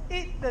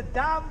 "Eat the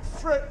damn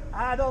fruit,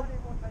 Adam.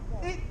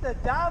 Eat the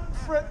damn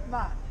fruit,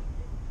 man.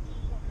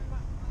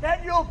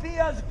 Then you'll be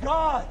as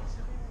God."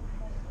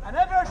 And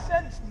ever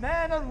since,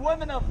 men and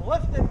women have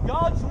lived in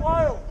God's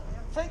world,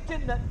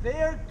 thinking that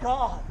they're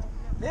God.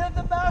 They're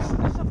the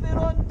masters of their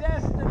own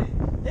destiny.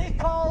 They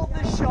call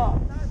the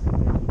shots.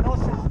 No,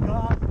 says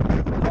God.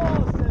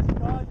 No, says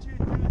God, you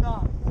do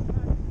not.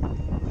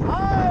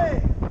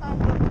 I am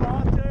the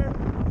potter,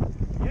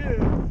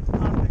 you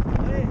are the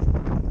clay,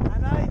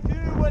 and I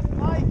do with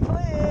my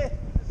clay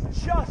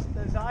just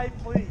as I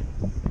please.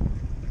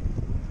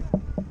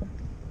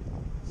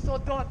 So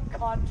don't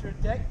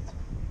contradict.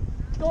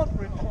 Don't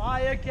reply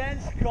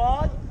against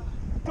God.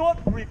 Don't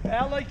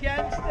rebel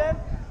against Him.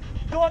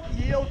 Don't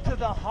yield to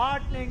the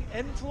hardening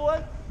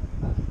influence,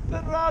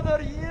 but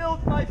rather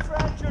yield, my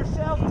friends,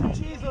 yourself to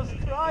Jesus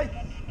Christ.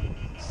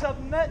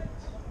 Submit.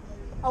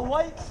 A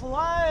white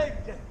flag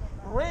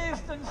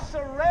raised in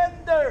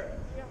surrender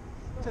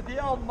to the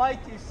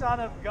Almighty Son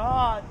of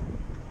God,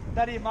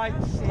 that He might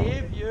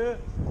save you.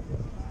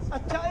 A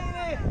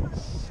tiny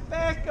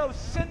speck of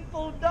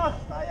sinful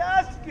dust, I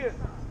ask you.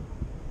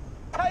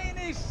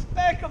 Tiny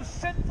speck of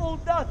sinful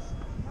dust,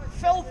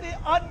 filthy,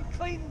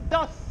 unclean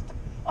dust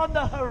on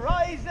the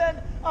horizon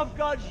of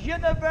God's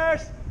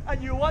universe,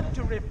 and you want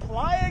to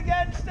reply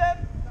against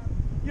Him?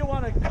 You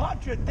want to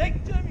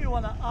contradict Him? You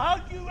want to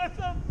argue with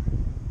Him?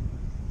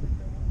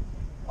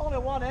 Only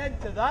one end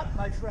to that,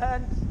 my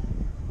friends.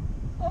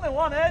 Only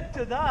one end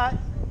to that.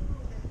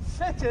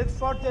 Fitted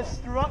for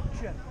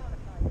destruction.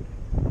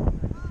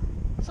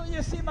 So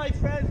you see, my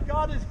friends,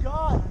 God is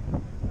God.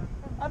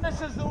 And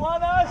this is the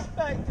one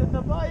aspect in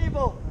the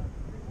Bible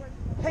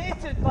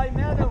hated by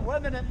men and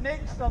women. It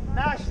makes them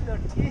gnash their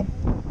teeth.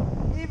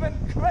 Even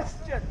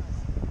Christians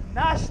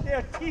gnash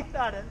their teeth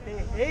at it. They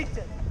hate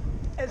it.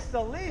 It's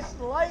the least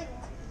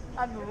liked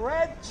and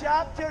read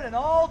chapter in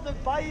all the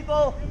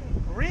Bible.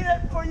 Read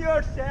it for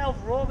yourself,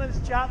 Romans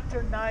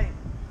chapter 9.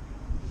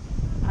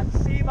 And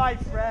see, my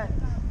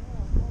friends,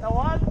 the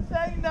one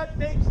thing that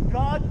makes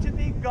God to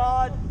be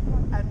God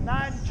and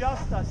man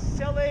just a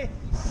silly,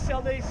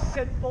 silly,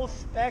 sinful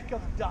speck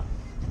of dust.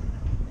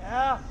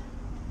 Yeah,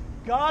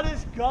 God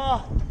is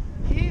God.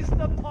 He's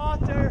the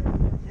potter,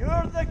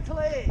 you're the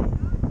clay.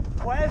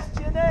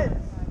 Question is,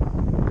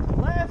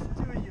 left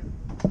to you,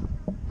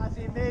 has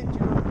He made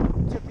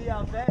you to be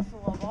a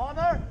vessel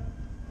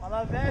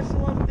a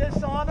vessel of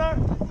dishonor,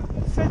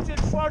 fitted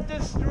for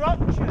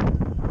destruction.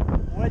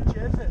 Which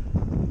is it?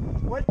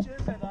 Which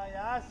is it, I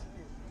ask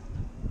you?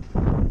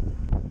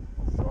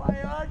 So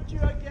I urge you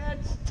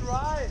against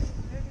strife.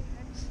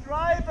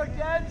 Strive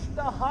against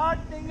the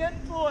hardening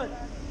influence.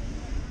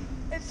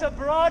 It's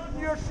abroad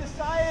in your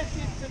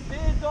society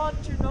today, don't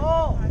you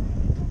know?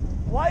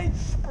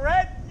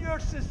 Widespread in your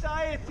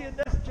society in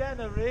this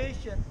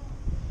generation.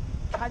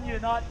 Can you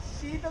not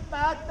see the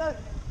madness?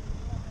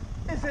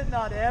 Is it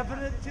not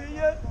evident to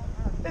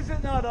you? Is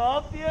it not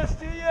obvious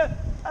to you?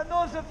 And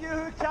those of you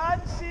who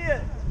can see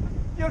it,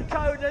 you're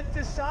cowed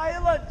into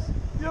silence.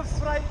 You're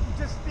frightened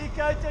to speak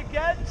out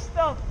against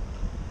them.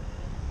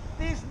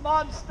 These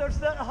monsters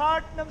that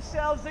harden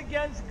themselves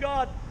against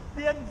God,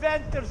 the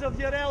inventors of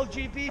your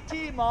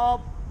LGBT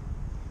mob,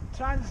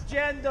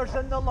 transgenders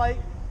and the like,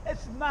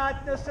 it's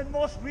madness and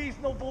most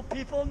reasonable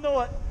people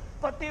know it,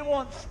 but they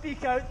won't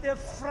speak out. They're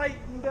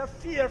frightened, they're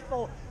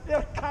fearful,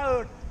 they're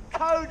cowed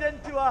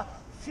into a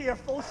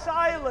fearful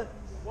silence.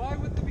 Why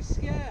would they be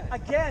scared?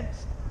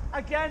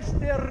 Against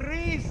their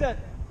reason.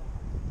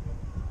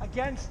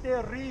 Against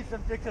their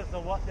reason because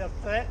of what they're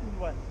threatened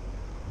with.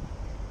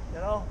 You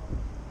know,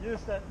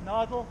 use that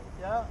noddle,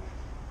 yeah?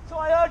 So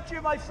I urge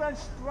you, my friends,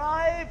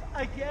 strive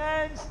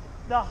against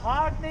the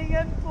hardening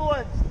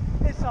influence.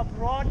 It's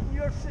abroad in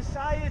your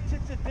society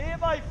today,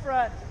 my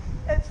friends.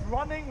 It's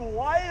running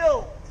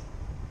wild.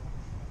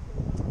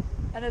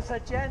 And it's a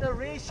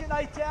generation,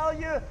 I tell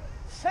you,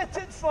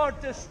 fitted for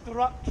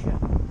destruction.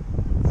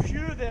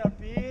 Few there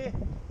be,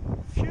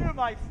 few,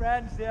 my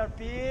friends, there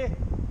be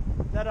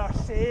that are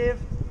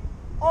saved.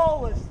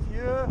 Always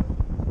few,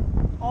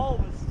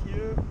 always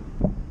few.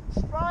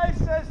 Strive,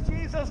 says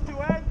Jesus,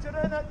 to enter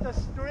in at the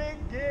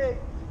straight gate.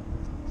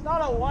 It's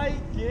not a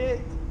wide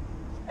gate.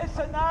 It's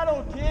a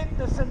narrow gate.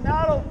 It's a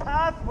narrow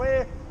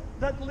pathway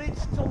that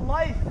leads to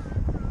life,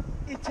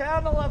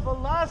 eternal,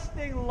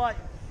 everlasting life.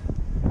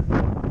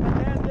 And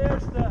then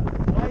there's the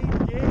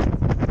wide gate.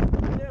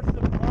 There's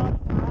the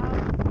broad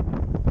path.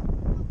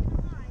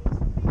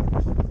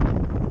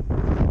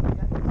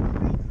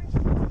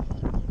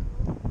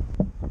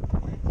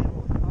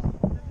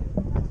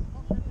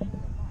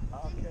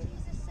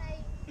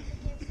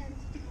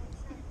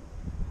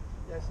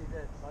 Yes, he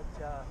did.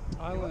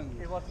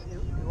 But he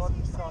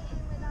wasn't talking.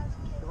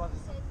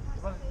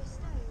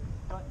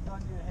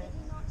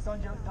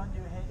 Don't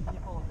you hate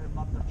people who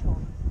murder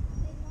children?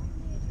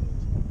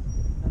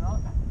 They're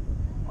not.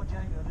 What do you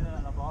think they're doing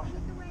an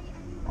abortion?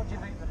 What do you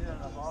think they're doing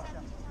an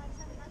abortion?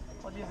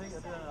 What do you think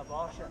they're doing an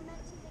abortion?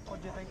 What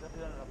do you think they're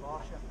doing an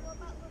abortion?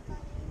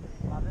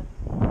 Pardon?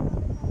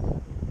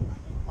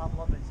 I'm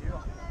loving you.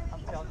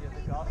 I'm telling you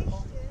the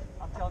gospel.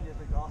 I'm telling you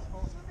the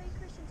gospel.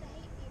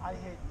 I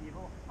hate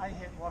evil. I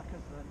hate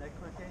workers of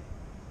iniquity.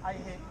 I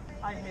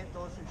hate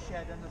those who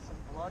shed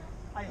innocent blood.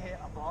 I hate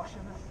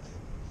abortionists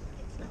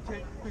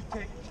who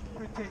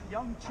take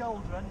young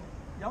children,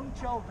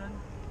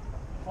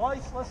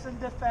 voiceless and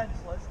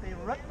defenseless. They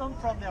rip them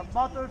from their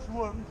mother's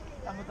womb,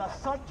 and with a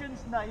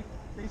surgeon's knife,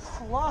 they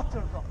slaughter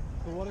them.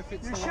 But what if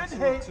it's You the should lesser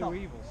hate of two them.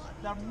 evils?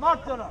 They're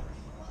murderers.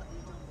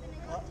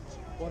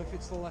 What if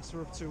it's the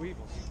lesser of two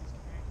evils?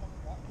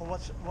 Well,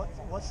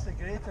 what's the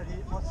greater?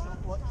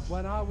 What's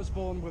When I was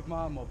born with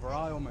my mother,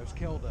 I almost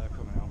killed her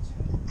coming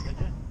out. Did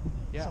you?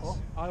 Yes, So?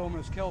 I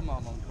almost killed my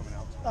mum coming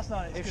out. That's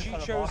not an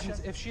excuse for abortion.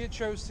 If she had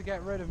chose to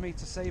get rid of me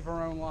to save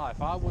her own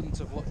life, I wouldn't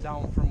have looked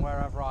down from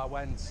wherever I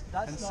went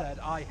and said,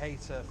 I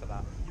hate her for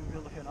that.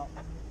 You're looking up.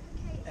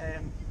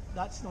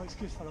 That's no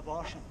excuse for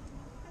abortion.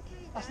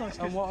 That's no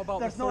excuse. And what about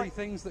the There's three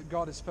things that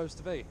God is supposed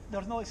to be?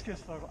 There's no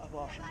excuse for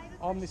abortion.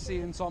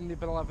 Omniscience,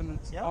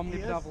 omnibenevolent, Yeah,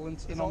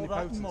 omnibenevolent, He's and all that and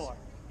omnipotence. more.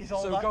 He's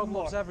all So that God and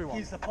more. loves everyone.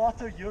 He's the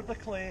potter, you're the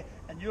clay,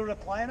 and you're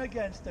replying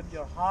against him.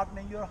 You're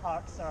hardening your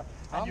heart, sir.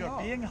 And I'm you're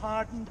not. being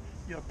hardened.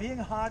 You're being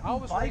I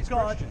hardened was by raised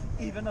God, Christian.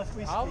 even as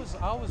we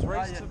speak. I was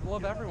raised to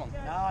love everyone.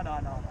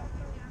 No.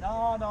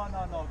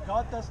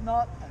 God does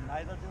not, and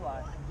neither do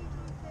I.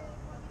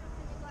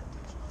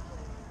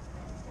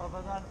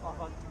 Other than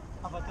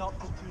I've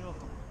adopted two of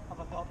them.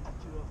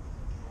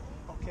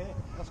 Okay?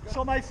 That's good.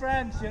 So my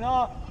friends,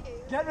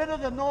 get rid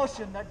of the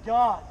notion that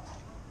God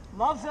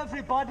loves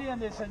everybody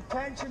and his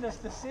intention is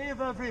to save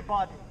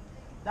everybody.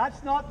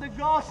 That's not the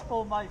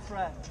gospel, my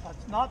friend.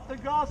 That's not the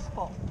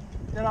gospel.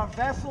 There are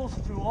vessels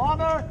to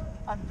honor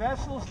and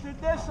vessels to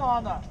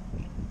dishonor.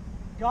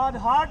 God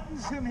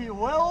hardens whom he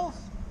wills,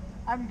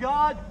 and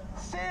God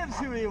saves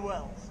who he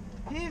wills.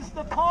 He's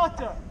the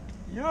potter.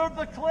 You're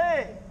the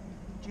clay.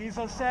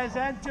 Jesus says,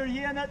 enter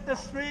ye in at the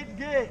straight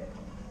gate.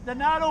 The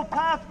narrow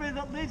pathway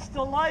that leads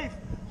to life.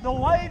 The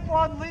wide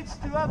one leads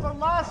to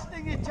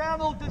everlasting,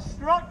 eternal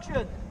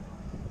destruction.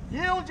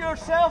 Yield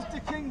yourself to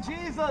King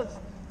Jesus,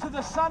 to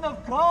the Son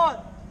of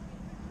God.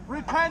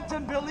 Repent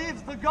and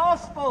believe the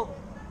gospel.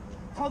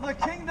 For the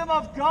kingdom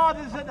of God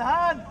is at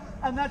hand,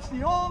 and that's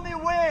the only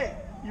way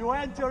you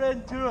enter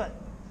into it.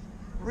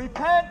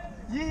 Repent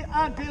ye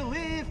and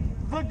believe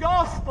the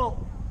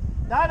gospel.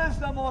 That is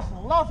the most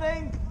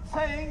loving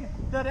thing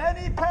that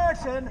any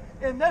person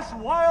in this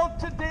world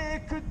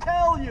today could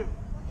tell you.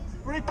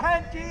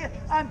 Repent ye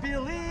and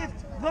believe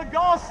the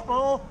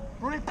gospel.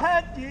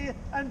 Repent ye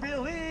and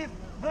believe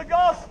the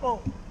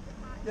gospel.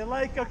 You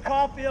like a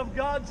copy of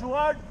God's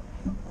word?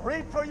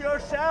 Read for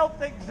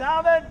yourself,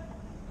 examine.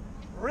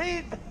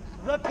 Read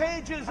the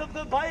pages of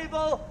the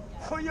Bible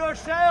for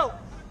yourself.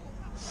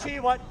 See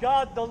what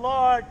God the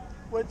Lord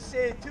would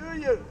say to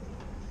you.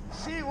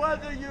 See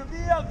whether you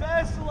be a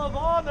vessel of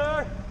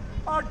honor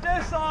or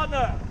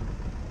dishonor,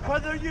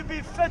 whether you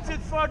be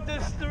fitted for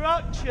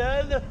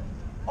destruction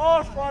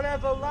or for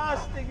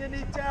everlasting and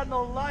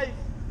eternal life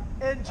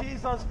in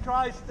Jesus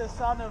Christ, the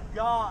Son of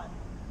God.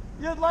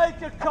 You'd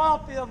like a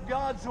copy of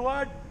God's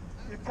word?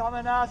 You come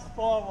and ask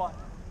for one.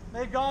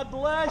 May God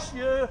bless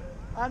you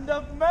and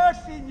have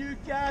mercy,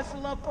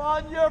 Newcastle,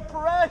 upon your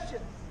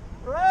precious,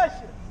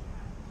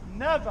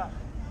 never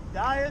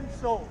dying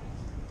souls.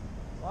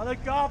 Want a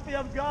copy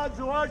of God's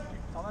word?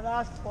 Come and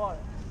ask for it.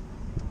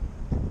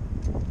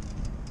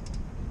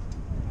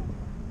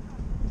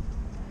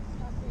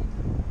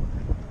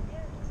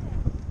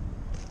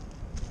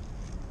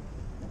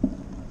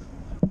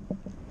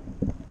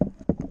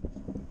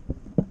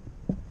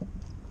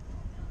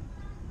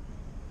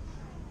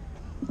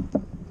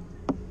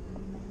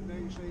 Now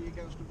you say you're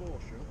against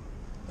abortion.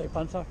 Hey,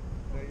 Panther?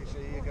 Now you say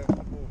you're against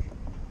abortion.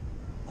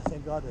 I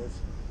think God is.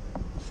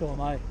 So am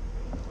I.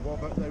 What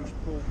about those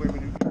poor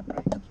women who get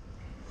raped?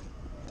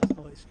 That's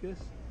no excuse.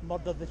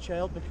 Murdered the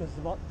child because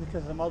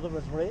the mother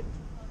was raped.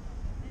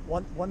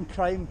 One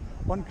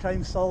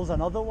crime solves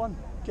another one.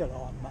 Get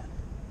on, man.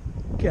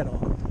 Get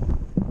on.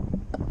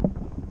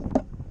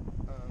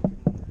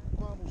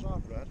 Bibles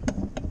I've read,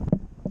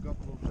 God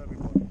loves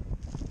everybody,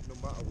 no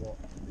matter what.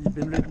 You've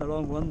been reading the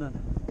wrong one then.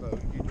 No, you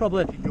just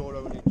Probably. making your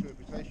own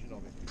interpretation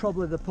of it.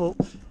 Probably the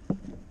popes.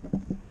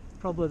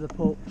 Probably the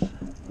popes. You're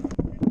just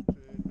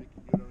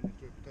making your own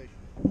interpretation.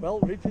 Well,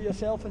 read for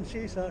yourself and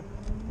see, sir.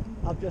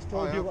 I've just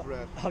told I you have what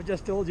read. I've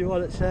just told you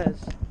what it says.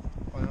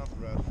 I have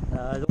read.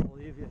 I don't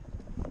believe you.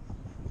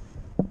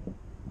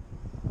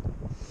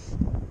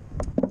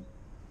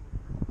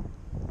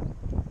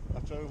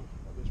 At home,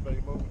 at this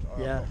very moment,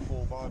 I Yeah. have got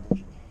 4 Bibles.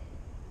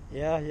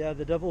 Yeah,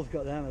 the devil's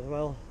got them as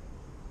well.